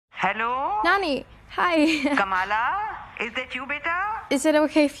Hello? Nani, hi. Kamala? Is that you, beta? Is it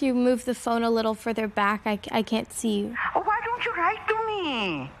okay if you move the phone a little further back? I can't see you. Oh, why don't you write to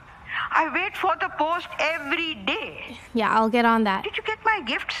me? I wait for the post every day. Yeah, I'll get on that. Did you get my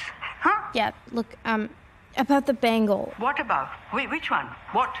gifts? Huh? Yeah, look, about the bangle. What about? Wait, which one?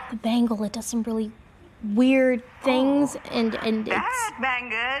 What? The bangle, it does some really weird things, and it's... That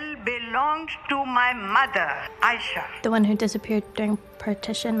bangle belonged to my mother, Aisha. The one who disappeared during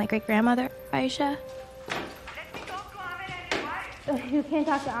partition, my great-grandmother, Aisha. Let me talk to Amir and his wife. You can't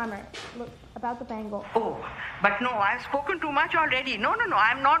talk to Amir. Look, about the bangle. Oh, but no, I've spoken too much already. No,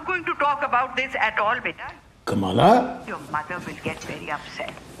 I'm not going to talk about this at all, beta. Kamala? Your mother will get very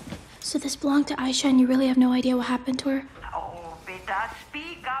upset. So this belonged to Aisha, and you really have no idea what happened to her? Oh, beta,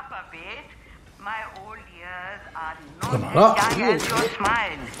 speak up a bit. My old years are not Kamala? as young as your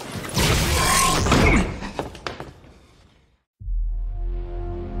smile.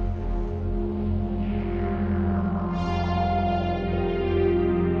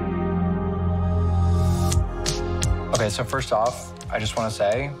 Okay, so first off, I just want to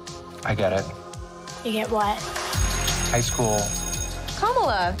say, I get it. You get what? High school.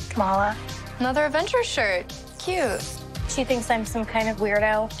 Kamala. Another adventure shirt. Cute. She thinks I'm some kind of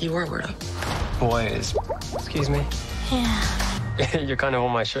weirdo. You are a weirdo. Boys. Excuse me. Yeah. You're kind of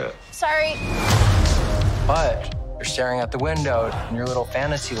on my shirt. Sorry. But you're staring out the window in your little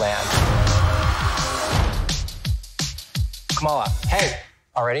fantasy land. Kamala, hey,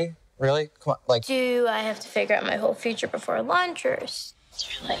 already? Really? Come on, like... Do I have to figure out my whole future before lunch, or is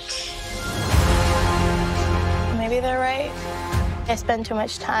there like... Maybe they're right. I spend too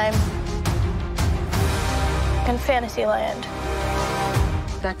much time in fantasy land.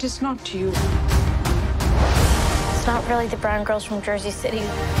 That is not you. It's not really the brown girls from Jersey City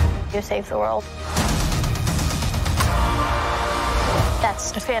who save the world.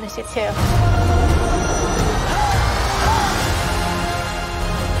 That's a fantasy, too.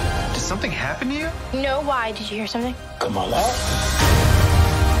 Did something happen to you? No, why? Did you hear something? Kamala?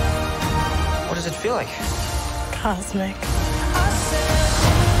 What does it feel like? Cosmic.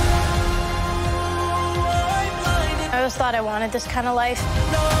 I always thought I wanted this kind of life,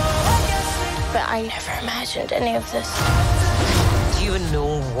 but I never imagined any of this. Do you even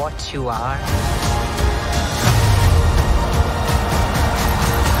know what you are?